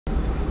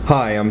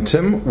Hi, I'm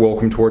Tim,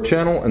 welcome to our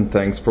channel, and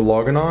thanks for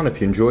logging on.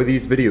 If you enjoy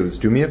these videos,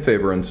 do me a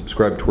favor and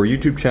subscribe to our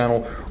YouTube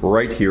channel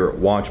right here at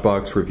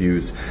Watchbox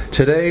Reviews.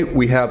 Today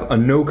we have a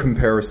no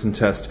comparison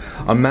test,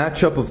 a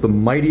matchup of the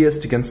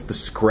mightiest against the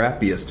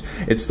scrappiest.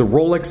 It's the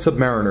Rolex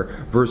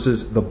Submariner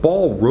versus the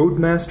Ball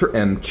Roadmaster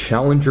M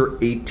Challenger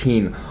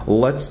 18.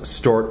 Let's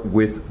start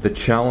with the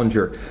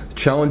Challenger. The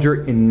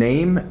Challenger in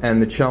name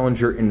and the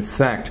Challenger in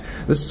fact.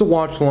 This is a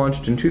watch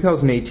launched in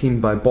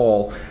 2018 by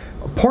Ball,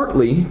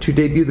 partly to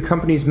debut the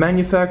company's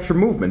manufacture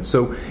movement.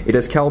 So it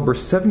has caliber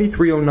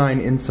 7309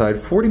 inside,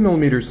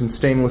 40mm in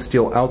stainless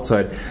steel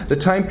outside. The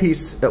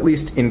timepiece, at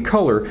least in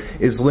color,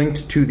 is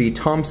linked to the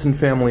Thompson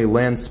family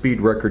land speed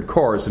record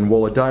cars, and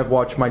while a dive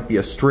watch might be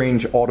a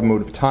strange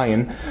automotive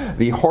tie-in,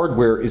 the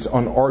hardware is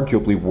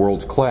unarguably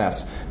world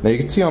class. Now you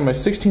can see on my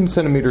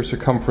 16cm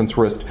circumference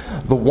wrist,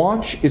 the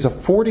watch is a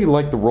 40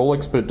 like the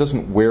Rolex, but it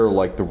doesn't wear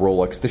like the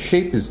Rolex. The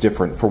shape is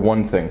different, for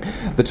one thing.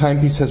 The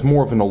timepiece has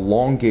more of an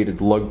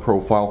elongated lug profile,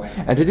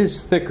 and it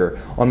is thicker.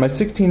 On my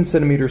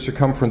 16cm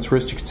circumference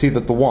wrist, you can see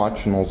that the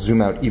watch, and I'll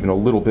zoom out even a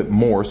little bit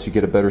more so you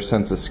get a better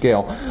sense of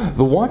scale,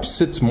 the watch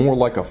sits more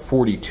like a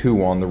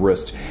 42 on the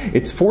wrist.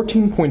 It's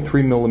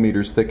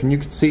 14.3mm thick, and you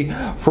can see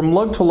from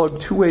lug to lug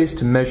two ways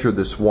to measure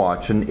this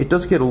watch, and it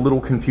does get a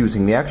little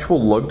confusing. The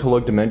actual lug to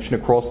lug dimension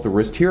across the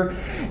wrist here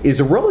is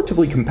a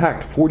relatively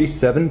compact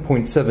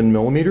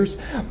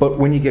 47.7mm, but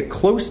when you get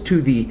close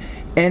to the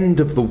end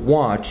of the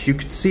watch, you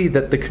could see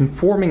that the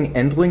conforming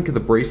end link of the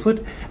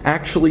bracelet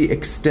actually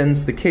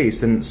extends the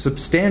case, and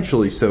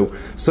substantially so,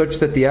 such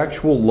that the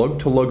actual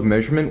lug-to-lug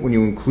measurement, when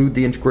you include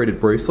the integrated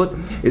bracelet,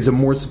 is a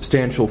more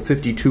substantial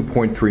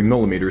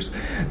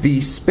 52.3mm. The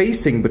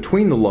spacing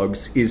between the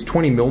lugs is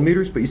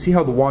 20mm, but you see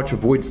how the watch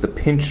avoids the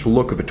pinched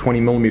look of a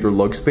 20mm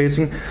lug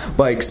spacing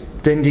by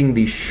extending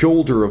the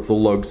shoulder of the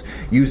lugs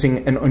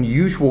using an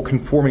unusual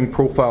conforming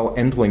profile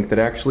end link that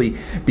actually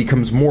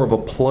becomes more of a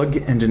plug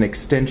and an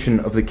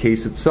extension of the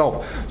case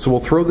itself. So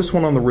we'll throw this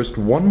one on the wrist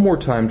one more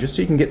time just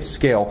so you can get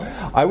scale.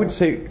 I would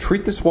say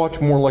treat this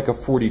watch more like a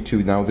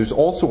 42. Now there's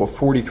also a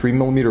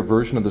 43mm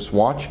version of this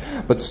watch,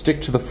 but stick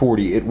to the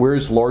 40. It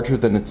wears larger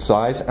than its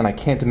size, and I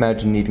can't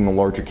imagine needing a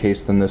larger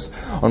case than this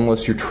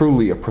unless you're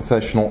truly a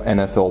professional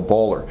NFL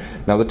baller.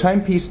 Now the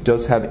timepiece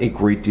does have a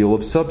great deal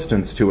of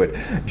substance to it.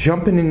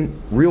 Jumping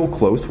in real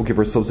close, we'll give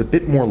ourselves a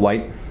bit more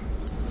light.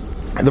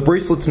 The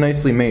bracelet's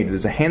nicely made.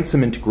 There's a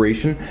handsome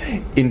integration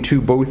into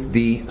both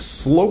the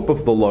slope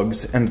of the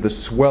lugs and the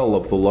swell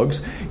of the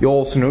lugs. You'll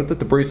also note that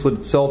the bracelet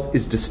itself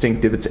is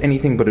distinctive. It's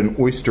anything but an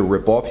Oyster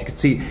ripoff. You can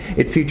see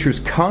it features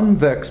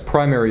convex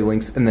primary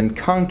links and then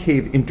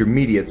concave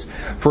intermediates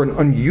for an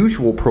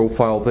unusual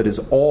profile that is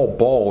all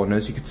ball. And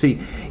as you can see,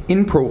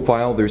 in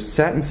profile there's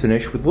satin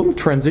finish with a little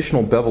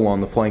transitional bevel on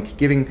the flank,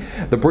 giving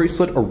the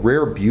bracelet a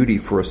rare beauty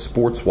for a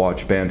sports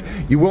watch band.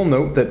 You will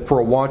note that for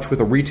a watch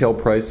with a retail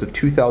price of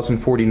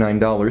 $2,049,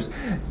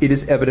 it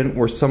is evident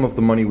where some of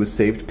the money was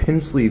saved.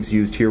 Pin sleeves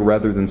used here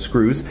rather than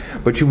screws,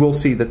 but you will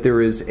see that there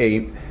is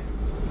a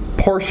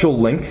partial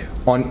link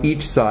on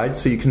each side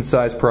so you can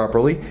size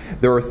properly.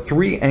 There are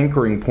 3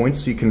 anchoring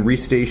points so you can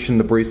restation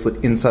the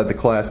bracelet inside the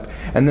clasp,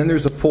 and then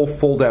there's a full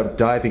fold-out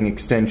diving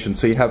extension,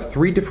 so you have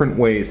 3 different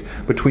ways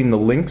between the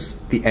links,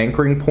 the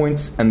anchoring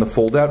points, and the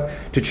fold-out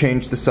to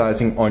change the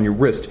sizing on your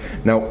wrist.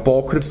 Now,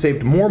 Ball could have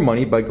saved more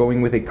money by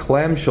going with a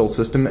clamshell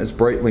system, as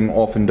Breitling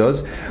often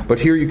does, but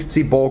here you can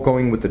see Ball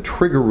going with the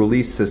trigger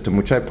release system,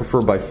 which I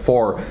prefer by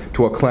far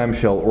to a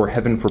clamshell, or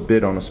heaven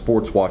forbid on a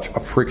sports watch, a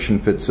friction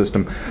fit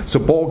system. So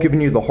Ball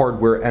giving you the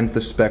hardware and the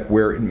spec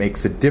where it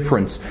makes a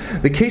difference.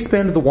 The case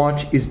band of the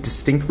watch is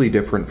distinctly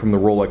different from the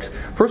Rolex,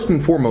 first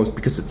and foremost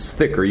because it's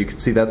thicker. You can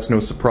see that's no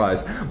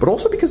surprise, but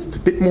also because it's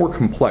a bit more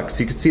complex.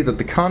 You can see that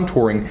the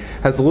contouring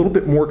has a little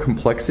bit more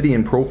complexity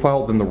in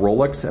profile than the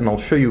Rolex, and I'll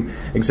show you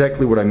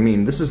exactly what I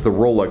mean. This is the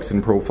Rolex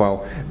in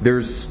profile.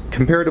 There's,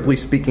 comparatively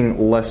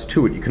speaking, less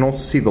to it. You can also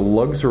see the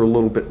lugs are a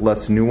little bit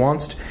less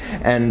nuanced,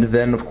 and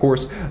then of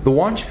course the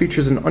watch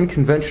features an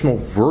unconventional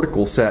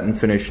vertical satin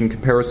finish in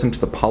comparison to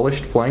the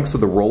polished flanks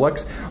of the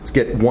Rolex. Let's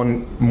get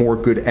one more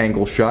good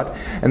angle shot.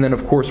 And then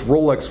of course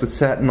Rolex with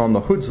satin on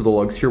the hoods of the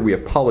lugs. Here we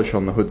have polish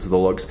on the hoods of the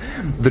lugs.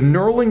 The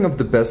knurling of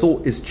the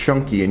bezel is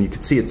chunky, and you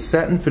can see it's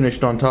satin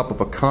finished on top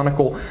of a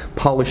conical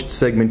polished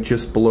segment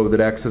just below that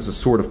acts as a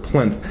sort of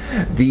plinth.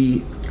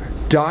 The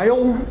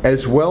dial,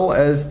 as well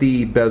as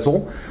the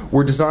bezel,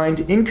 were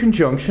designed in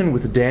conjunction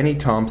with Danny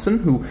Thompson,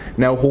 who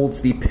now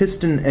holds the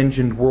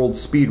piston-engined world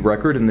speed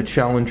record in the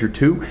Challenger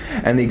 2,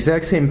 and the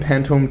exact same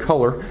Pantone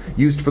color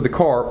used for the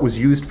car was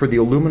used for the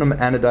aluminum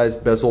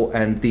anodized bezel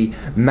and the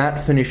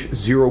matte finish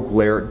zero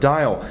glare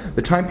dial.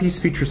 The timepiece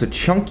features a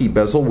chunky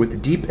bezel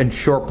with deep and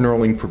sharp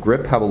knurling for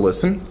grip. Have a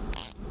listen.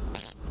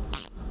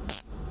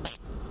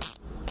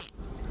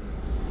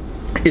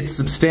 It's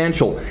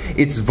substantial,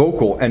 it's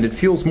vocal, and it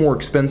feels more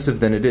expensive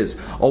than it is.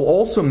 I'll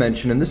also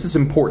mention, and this is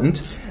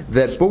important,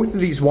 that both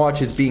of these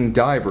watches being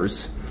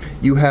divers,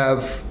 you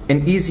have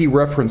an easy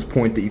reference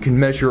point that you can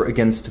measure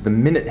against the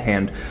minute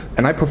hand,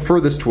 and I prefer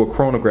this to a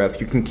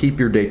chronograph. You can keep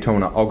your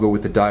Daytona. I'll go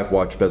with the dive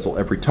watch bezel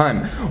every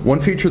time. One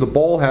feature the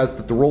Ball has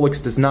that the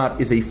Rolex does not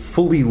is a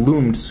fully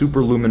loomed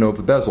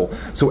superluminova bezel.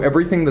 So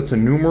everything that's a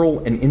numeral,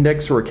 an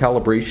index, or a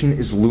calibration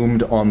is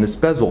loomed on this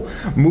bezel.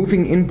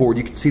 Moving inboard,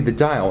 you can see the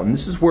dial, and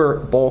this is where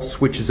Ball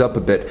switches up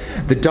a bit.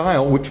 The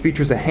dial, which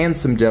features a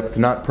handsome depth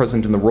not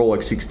present in the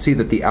Rolex, you can see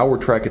that the hour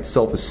track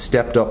itself is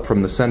stepped up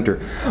from the center.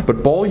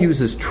 But Ball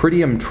uses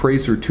tritium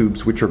tracer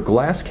tubes, which are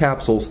glass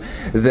capsules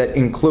that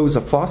enclose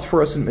a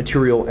phosphorescent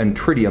material and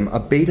tritium, a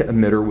beta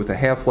emitter with a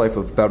half-life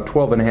of about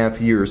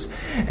 12.5 years,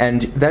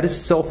 and that is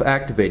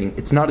self-activating.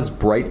 It's not as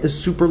bright as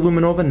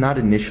superluminova, not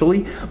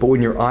initially, but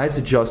when your eyes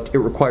adjust, it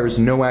requires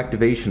no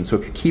activation. So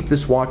if you keep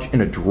this watch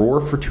in a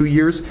drawer for 2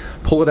 years,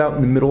 pull it out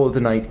in the middle of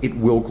the night, it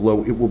will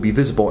glow, it will be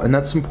visible, and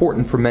that's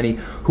important for many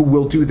who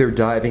will do their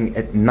diving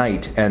at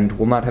night and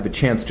will not have a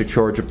chance to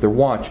charge up their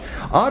watch.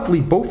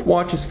 Oddly, both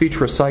watches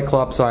feature a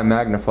Cyclops eye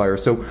magnifier,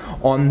 so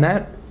on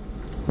that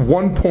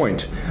one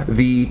point,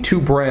 the two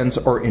brands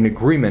are in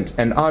agreement,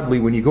 and oddly,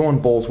 when you go on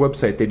Ball's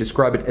website, they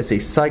describe it as a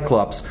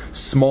Cyclops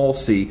small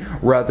c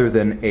rather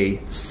than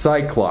a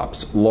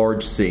Cyclops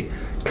large c.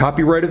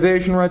 Copyright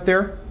evasion right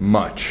there?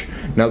 Much.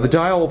 Now the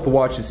dial of the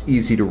watch is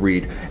easy to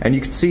read, and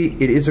you can see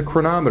it is a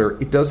chronometer.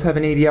 It does have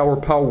an 80-hour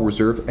power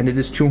reserve, and it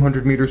is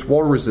 200 meters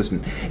water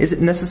resistant. Is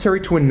it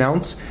necessary to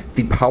announce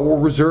the power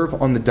reserve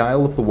on the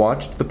dial of the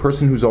watch to the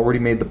person who's already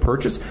made the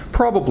purchase?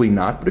 Probably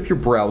not, but if you're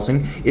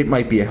browsing, it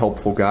might be a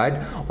helpful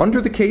guide. Under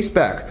the case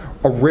back,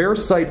 a rare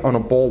sight on a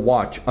Ball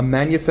watch, a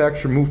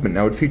manufacturer movement.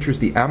 Now it features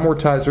the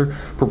amortizer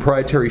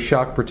proprietary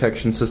shock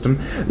protection system.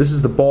 This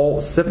is the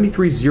Ball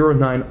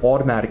 7309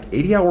 automatic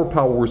 80-hour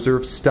power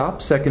reserve,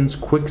 stop seconds,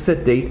 quick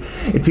set date.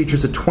 It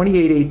features a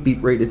 28.8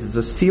 beat rate. It is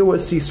a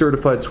COSC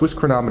certified Swiss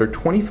chronometer,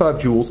 25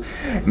 joules,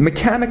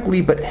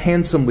 mechanically but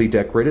handsomely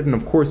decorated, and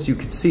of course you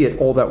can see it,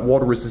 all that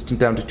water resistant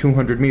down to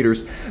 200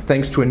 meters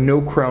thanks to a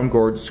no crown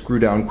guard screw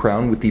down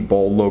crown with the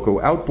Ball logo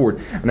outboard.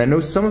 And I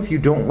know some of you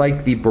don't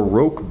like the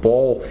Baroque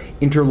Ball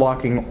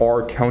interlocking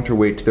R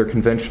counterweight to their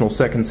conventional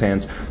seconds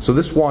hands, so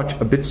this watch,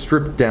 a bit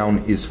stripped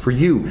down, is for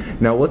you.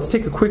 Now let's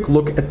take a quick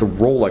look at the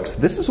Rolex.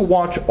 This is a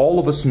watch all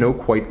of us know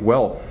quite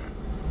well.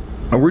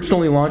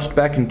 Originally launched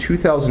back in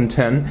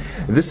 2010,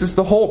 this is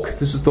the Hulk.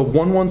 This is the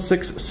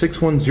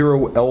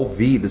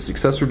 116610LV, the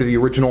successor to the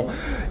original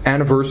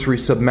anniversary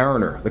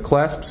Submariner. The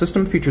clasp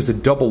system features a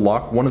double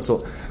lock. One is a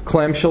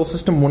clamshell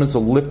system, one is a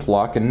lift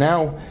lock, and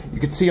now you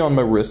can see on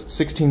my wrist,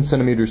 16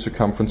 centimeters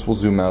circumference. We'll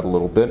zoom out a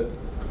little bit.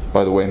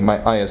 By the way, my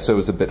ISO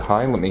is a bit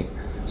high. Let me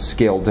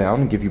scale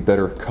down and give you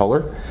better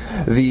color.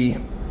 The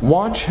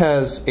watch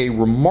has a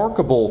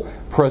remarkable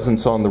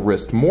presence on the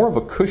wrist, more of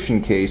a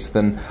cushion case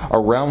than a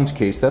round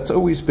case. That's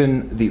always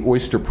been the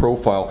Oyster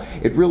profile.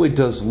 It really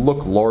does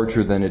look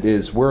larger than it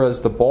is,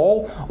 whereas the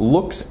Ball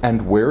looks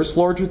and wears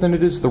larger than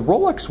it is. The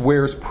Rolex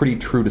wears pretty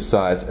true to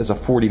size as a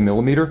 40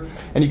 millimeter,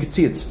 and you can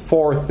see it's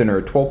far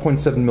thinner,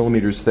 12.7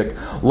 millimeters thick,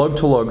 lug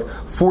to lug,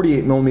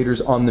 48 millimeters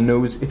on the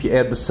nose. If you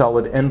add the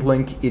solid end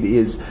link, it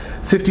is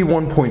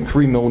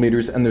 51.3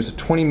 millimeters, and there's a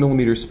 20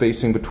 millimeter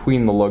spacing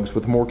between the lugs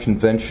with more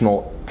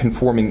conventional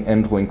conforming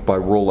end link by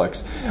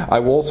Rolex.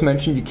 I will also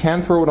mention you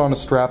can throw it on a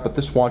strap, but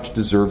this watch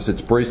deserves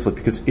its bracelet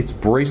because its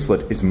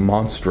bracelet is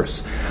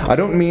monstrous. I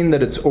don't mean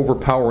that it's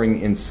overpowering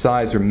in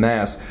size or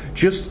mass,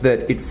 just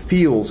that it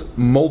feels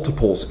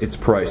multiples its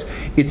price.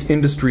 It's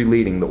industry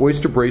leading. The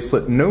Oyster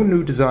bracelet, no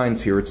new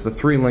designs here. It's the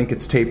 3-link,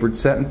 it's tapered,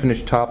 satin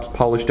finished tops,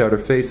 polished outer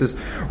faces,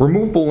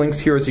 removable links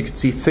here, as you can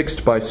see,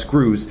 fixed by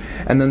screws,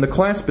 and then the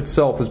clasp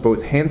itself is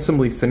both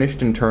handsomely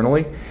finished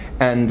internally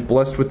and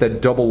blessed with that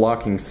double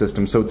locking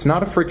system. So it's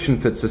not a friction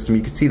fit system.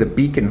 You can see the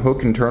beak and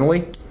hook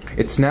internally.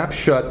 It snaps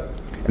shut,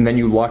 and then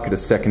you lock it a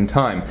second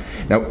time.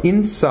 Now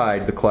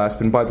inside the clasp,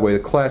 and by the way, the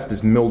clasp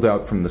is milled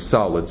out from the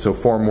solid, so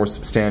far more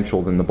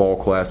substantial than the Ball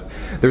clasp,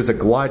 there's a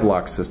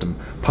Glidelock system.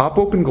 Pop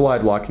open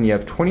Glidelock and you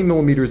have 20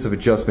 millimeters of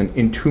adjustment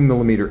in 2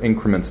 millimeter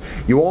increments.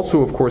 You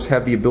also, of course,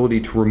 have the ability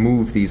to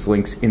remove these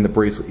links in the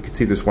bracelet. You can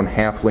see there's one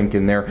half link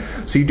in there,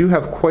 so you do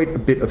have quite a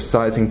bit of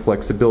sizing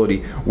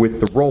flexibility with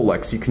the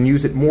Rolex. You can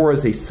use it more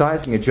as a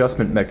sizing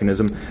adjustment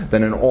mechanism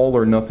than an all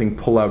or nothing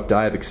pull-out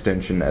dive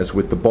extension as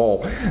with the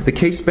Ball. The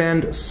case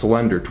band,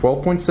 slender,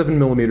 12.7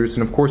 millimeters,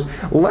 and of course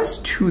less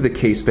to the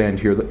case band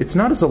here. It's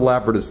not as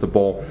elaborate as the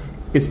Ball.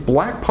 It's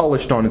black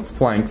polished on its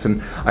flanks,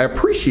 and I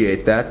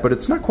appreciate that, but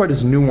it's not quite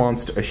as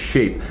nuanced a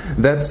shape.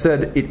 That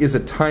said, it is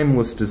a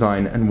timeless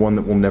design and one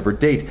that will never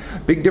date.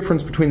 Big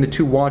difference between the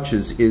two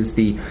watches is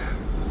the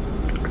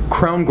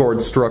crown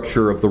guard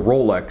structure of the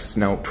Rolex.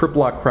 Now,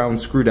 trip-lock crown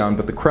screw down,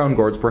 but the crown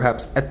guard's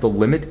perhaps at the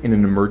limit in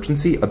an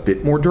emergency, a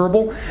bit more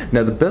durable.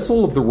 Now, the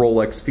bezel of the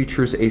Rolex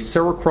features a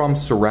Cerachrom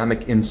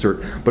ceramic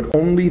insert, but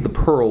only the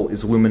pearl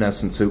is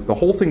luminescent, so the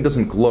whole thing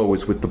doesn't glow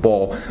as with the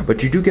Ball,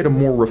 but you do get a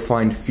more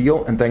refined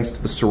feel, and thanks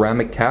to the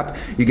ceramic cap,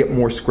 you get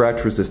more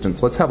scratch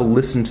resistance. Let's have a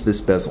listen to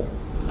this bezel.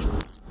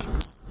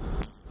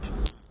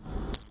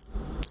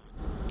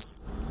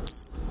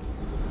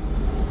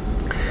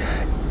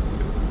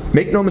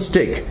 Make no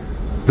mistake,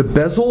 The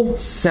bezel,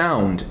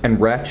 sound, and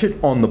ratchet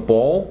on the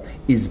ball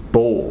is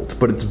bold,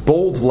 but it's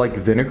bold like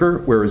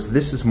vinegar, whereas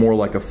this is more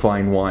like a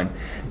fine wine.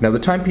 Now, the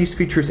timepiece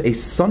features a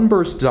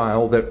sunburst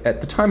dial that,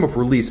 at the time of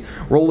release,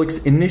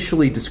 Rolex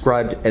initially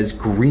described as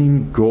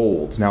green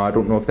gold. Now, I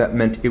don't know if that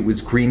meant it was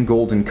green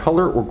gold in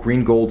color or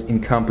green gold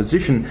in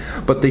composition,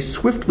 but they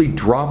swiftly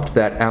dropped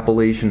that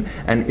appellation,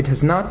 and it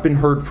has not been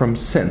heard from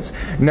since.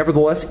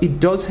 Nevertheless,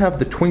 it does have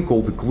the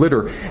twinkle, the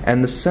glitter,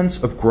 and the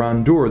sense of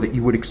grandeur that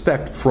you would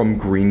expect from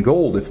green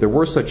gold, if there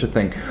were such a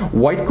thing.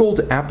 White gold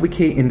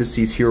applique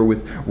indices here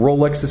with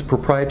Rolex's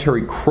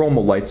proprietary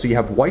chromolite. So you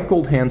have white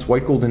gold hands,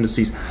 white gold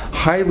indices,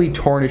 highly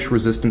tarnish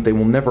resistant, they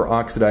will never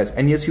oxidize,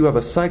 and yes, you have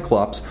a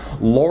Cyclops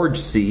large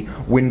C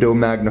window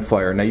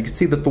magnifier. Now you can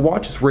see that the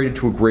watch is rated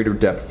to a greater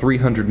depth,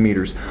 300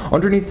 meters.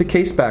 Underneath the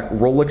case back,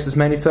 Rolex's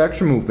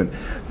manufacture movement,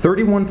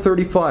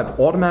 3135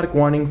 automatic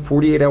winding,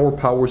 48-hour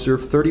power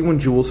reserve, 31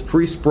 jewels,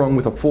 free sprung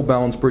with a full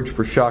balance bridge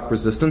for shock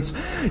resistance.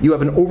 You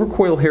have an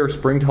overcoil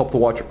hairspring to help the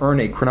watch earn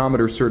a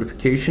chronometer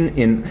certification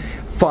in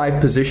 5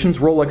 positions.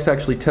 Rolex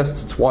actually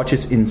tests its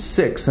watches in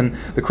 6, and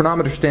the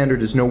chronometer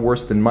standard is no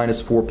worse than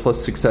 -4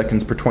 plus 6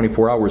 seconds per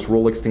 24 hours.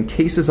 Rolex then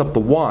cases up the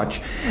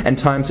watch and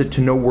times it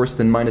to no worse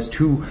than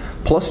 -2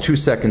 plus 2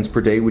 seconds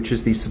per day, which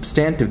is the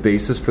substantive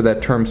basis for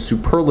that term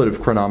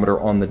superlative chronometer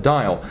on the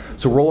dial.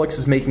 So Rolex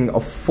is making a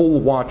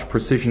full watch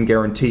precision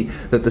guarantee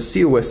that the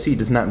COSC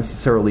does not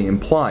necessarily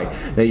imply.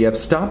 Now you have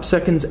stop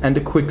seconds and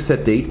a quick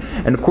set date,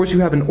 and of course you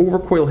have an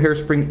overcoil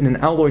hairspring in an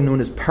alloy known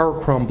as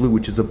Cerachrom blue,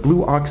 which is a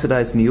blue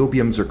oxidized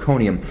niobium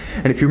zirconium.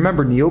 And if you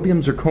remember,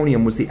 niobium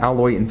zirconium was the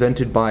alloy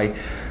invented by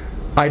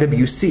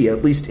IWC,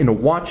 at least in a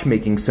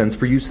watchmaking sense,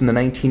 for use in the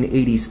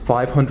 1980s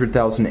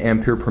 500,000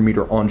 ampere per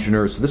meter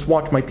Ingenieur. So this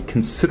watch might be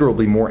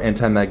considerably more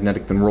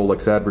anti-magnetic than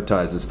Rolex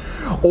advertises.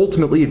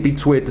 Ultimately, it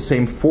beats away at the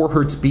same 4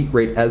 Hz beat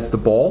rate as the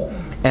ball,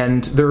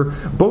 and they're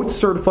both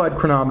certified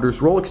chronometers.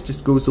 Rolex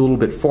just goes a little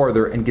bit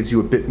farther and gives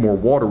you a bit more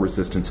water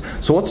resistance.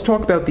 So let's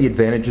talk about the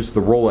advantages of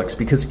the Rolex,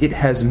 because it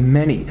has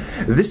many.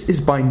 This is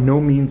by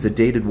no means a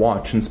dated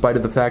watch, in spite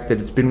of the fact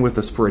that it's been with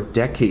us for a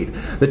decade.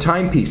 The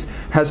timepiece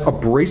has a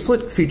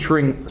bracelet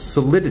featuring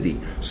solidity,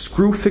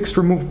 screw fixed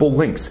removable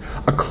links,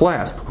 a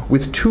clasp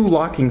with 2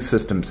 locking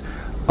systems,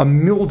 a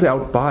milled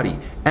out body,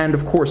 and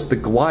of course the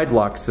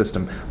Glidelock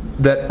system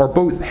that are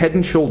both head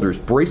and shoulders,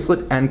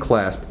 bracelet and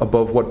clasp,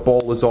 above what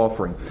Ball is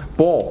offering.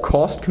 Ball,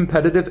 cost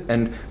competitive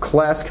and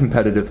class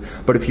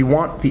competitive, but if you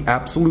want the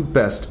absolute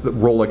best, the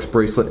Rolex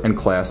bracelet and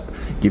clasp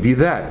give you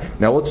that.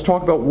 Now let's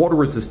talk about water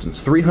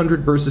resistance,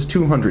 300 versus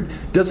 200.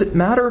 Does it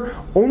matter?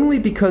 Only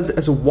because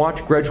as a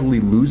watch gradually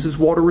loses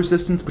water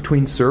resistance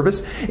between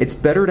service, it's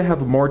better to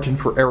have a margin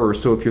for error,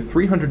 so if your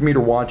 300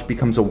 meter watch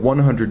becomes a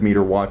 100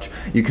 meter watch,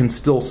 you can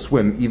still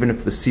swim even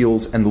if the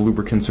seals and the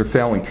lubricants are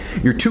failing.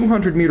 Your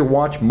 200 meter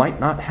watch might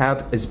not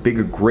have as big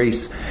a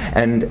grace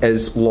and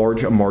as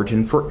large a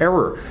margin for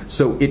error,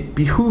 so it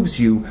behooves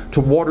you to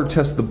water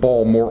test the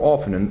ball more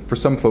often, and for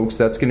some folks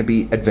that's going to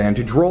be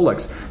advantage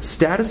Rolex.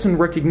 Status and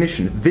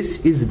recognition,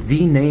 this is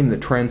the name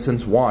that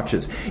transcends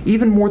watches.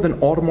 Even more than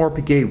Audemars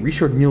Piguet,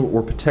 Richard Mille,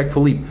 or Patek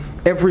Philippe,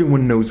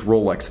 everyone knows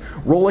Rolex.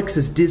 Rolex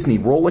is Disney,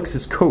 Rolex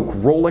is Coke,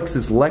 Rolex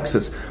is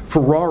Lexus,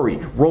 Ferrari,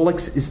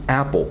 Rolex is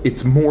Apple.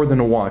 It's more than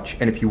a watch,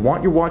 and if you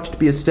want your watch to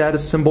be a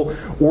status symbol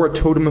or a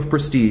totem of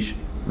prestige,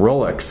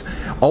 Rolex.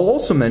 I'll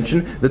also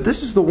mention that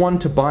this is the one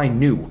to buy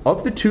new.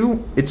 Of the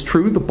two, it's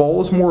true the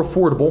Ball is more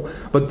affordable,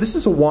 but this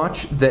is a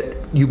watch that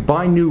you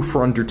buy new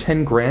for under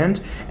 10 grand,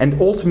 and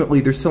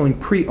ultimately they're selling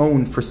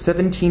pre-owned for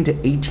 $17,000 to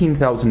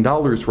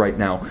 $18,000 right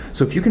now.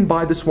 So if you can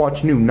buy this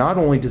watch new, not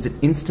only does it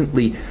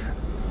instantly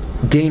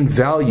gain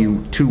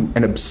value to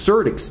an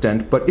absurd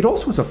extent, but it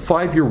also has a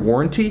 5-year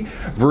warranty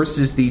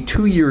versus the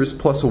 2 years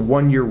plus a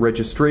 1-year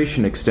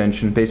registration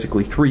extension,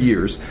 basically 3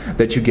 years,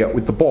 that you get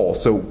with the Ball.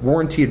 So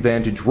warranty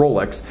advantage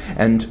Rolex,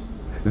 and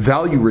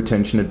value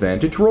retention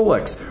advantage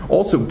Rolex.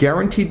 Also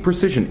guaranteed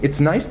precision. It's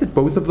nice that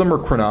both of them are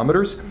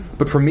chronometers,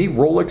 but for me,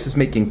 Rolex is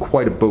making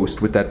quite a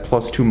boast with that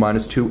 +2,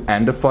 -2,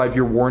 and a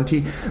 5-year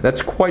warranty.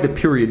 That's quite a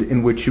period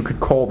in which you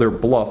could call their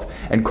bluff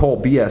and call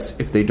BS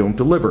if they don't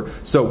deliver.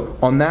 So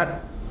on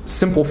that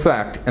simple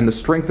fact and the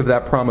strength of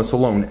that promise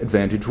alone,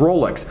 advantage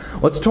Rolex.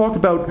 Let's talk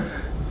about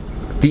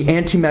the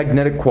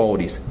anti-magnetic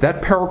qualities.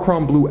 That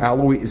Cerachrom blue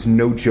alloy is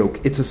no joke.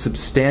 It's a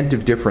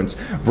substantive difference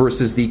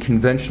versus the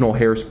conventional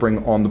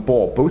hairspring on the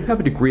Ball. Both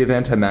have a degree of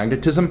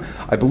anti-magnetism.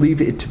 I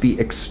believe it to be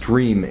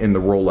extreme in the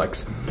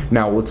Rolex.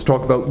 Now let's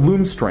talk about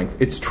loom strength.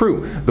 It's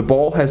true, the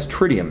Ball has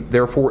tritium,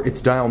 therefore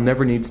its dial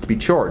never needs to be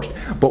charged.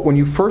 But when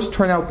you first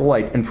turn out the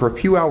light and for a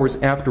few hours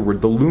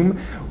afterward, the loom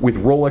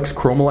with Rolex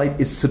chromolite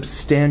is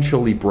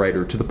substantially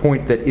brighter, to the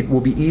point that it will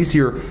be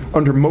easier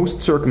under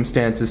most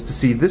circumstances to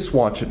see this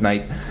watch at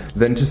night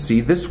than to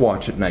see this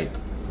watch at night.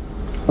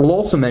 We'll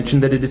also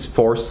mention that it is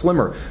far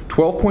slimmer.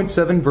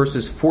 12.7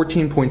 versus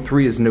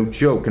 14.3 is no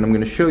joke, and I'm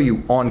going to show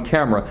you on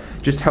camera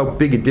just how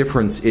big a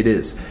difference it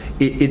is.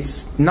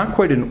 It's not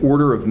quite an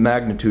order of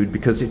magnitude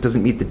because it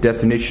doesn't meet the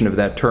definition of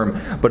that term,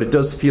 but it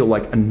does feel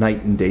like a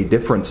night and day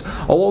difference.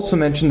 I'll also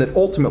mention that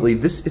ultimately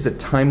this is a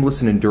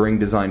timeless and enduring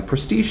design.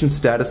 Prestige and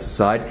status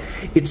aside,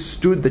 it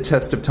stood the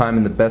test of time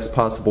in the best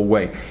possible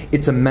way.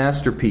 It's a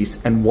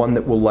masterpiece and one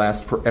that will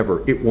last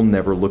forever. It will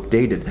never look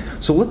dated.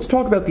 So let's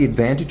talk about the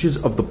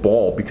advantages of the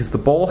Ball, because the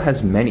Ball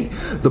has many.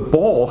 The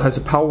Ball has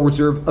a power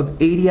reserve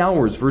of 80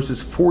 hours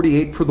versus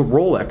 48 for the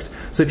Rolex.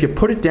 So if you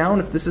put it down,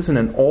 if this isn't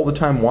an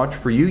all-the-time watch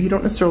for you, you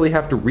don't necessarily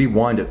have to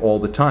rewind it all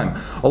the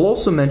time. I'll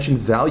also mention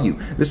value.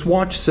 This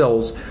watch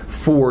sells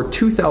for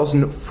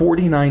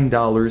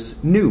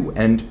 $2,049 new,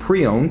 and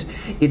pre-owned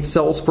it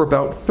sells for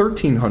about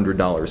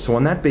 $1,300. So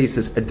on that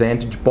basis,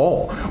 advantage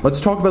Ball.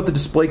 Let's talk about the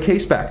display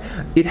case back.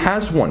 It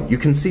has one. You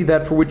can see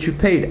that for which you've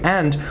paid,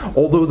 and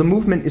although the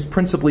movement is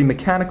principally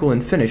mechanical in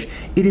finish,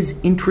 it is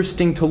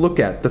interesting to look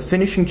at. The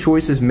finishing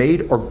choices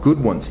made are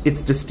good ones.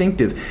 It's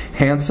distinctive,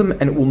 handsome,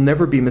 and it will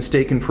never be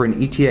mistaken for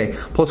an ETA.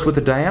 Plus, with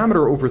a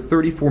diameter over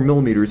 34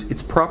 millimeters,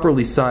 it's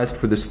properly sized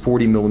for this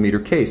 40 millimeter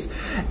case.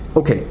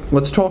 Okay,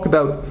 let's talk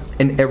about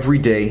an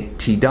everyday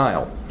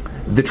T-dial.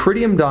 The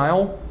tritium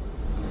dial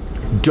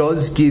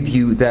does give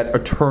you that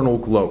eternal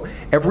glow.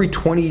 Every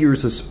 20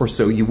 years or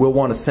so, you will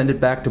want to send it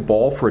back to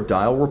Ball for a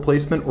dial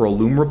replacement or a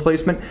lume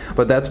replacement,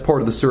 but that's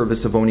part of the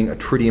service of owning a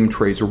tritium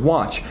tracer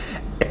watch.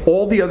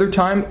 All the other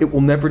time, it will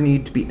never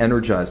need to be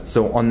energized.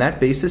 So on that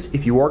basis,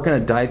 if you are going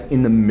to dive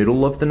in the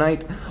middle of the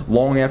night,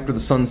 long after the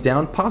sun's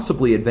down,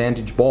 possibly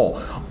advantage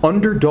Ball.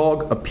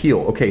 Underdog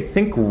appeal. Okay,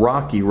 think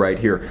Rocky right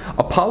here.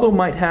 Apollo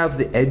might have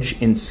the edge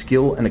in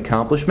skill and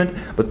accomplishment,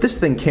 but this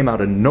thing came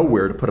out of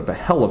nowhere to put up a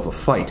hell of a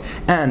fight.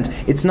 And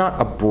it's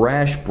not a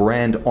brash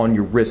brand on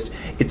your wrist.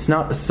 It's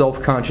not a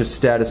self-conscious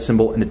status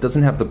symbol, and it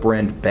doesn't have the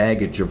brand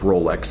baggage of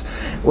Rolex.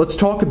 Let's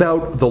talk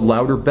about the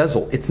louder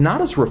bezel. It's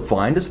not as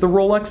refined as the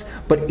Rolex,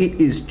 but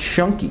it is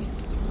chunky.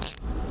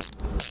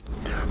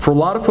 For a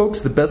lot of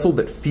folks, the bezel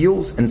that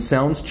feels and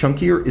sounds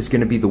chunkier is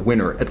going to be the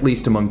winner, at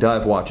least among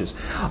dive watches.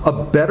 A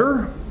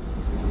better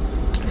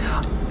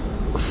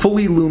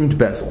fully loomed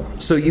bezel.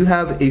 So you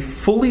have a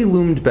fully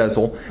loomed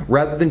bezel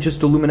rather than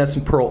just a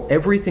luminescent pearl.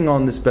 Everything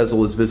on this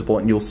bezel is visible,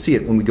 and you'll see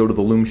it when we go to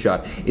the lume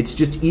shot. It's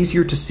just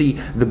easier to see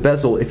the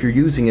bezel if you're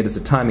using it as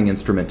a timing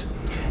instrument.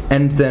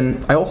 And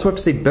then I also have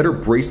to say better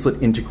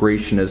bracelet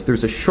integration, as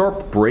there's a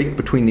sharp break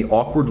between the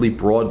awkwardly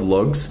broad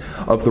lugs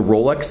of the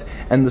Rolex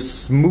and the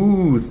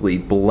smoothly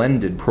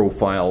blended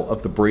profile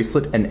of the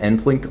bracelet and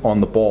end link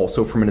on the Ball.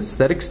 So from an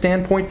aesthetic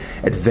standpoint,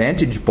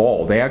 advantage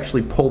Ball. They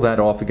actually pull that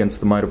off against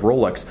the might of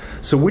Rolex.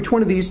 So which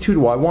one of these two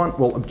do I want?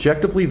 Well,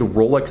 objectively, the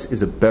Rolex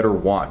is a better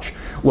watch.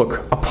 Look,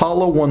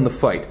 Apollo won the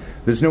fight.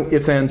 There's no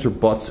ifs, ands, or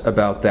buts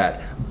about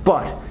that.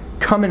 But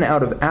coming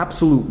out of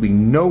absolutely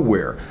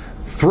nowhere,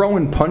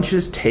 throwing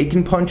punches,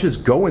 taking punches,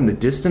 going the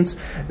distance,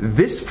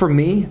 this for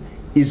me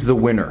is the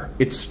winner.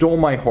 It stole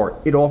my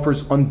heart. It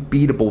offers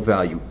unbeatable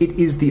value. It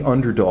is the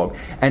underdog,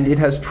 and it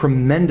has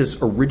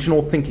tremendous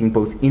original thinking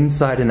both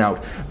inside and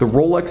out. The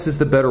Rolex is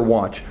the better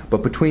watch,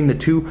 but between the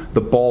two,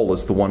 the Ball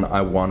is the one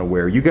I want to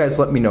wear. You guys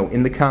let me know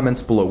in the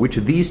comments below which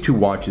of these two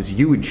watches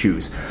you would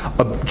choose.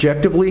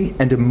 Objectively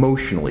and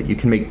emotionally, you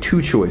can make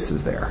two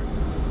choices there.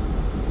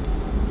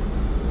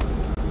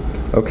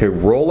 Okay,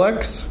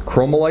 Rolex,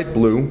 Chromolite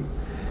Blue,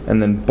 and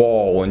then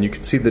Ball, and you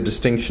can see the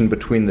distinction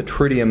between the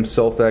tritium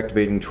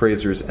self-activating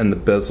tracers and the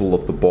bezel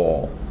of the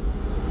Ball.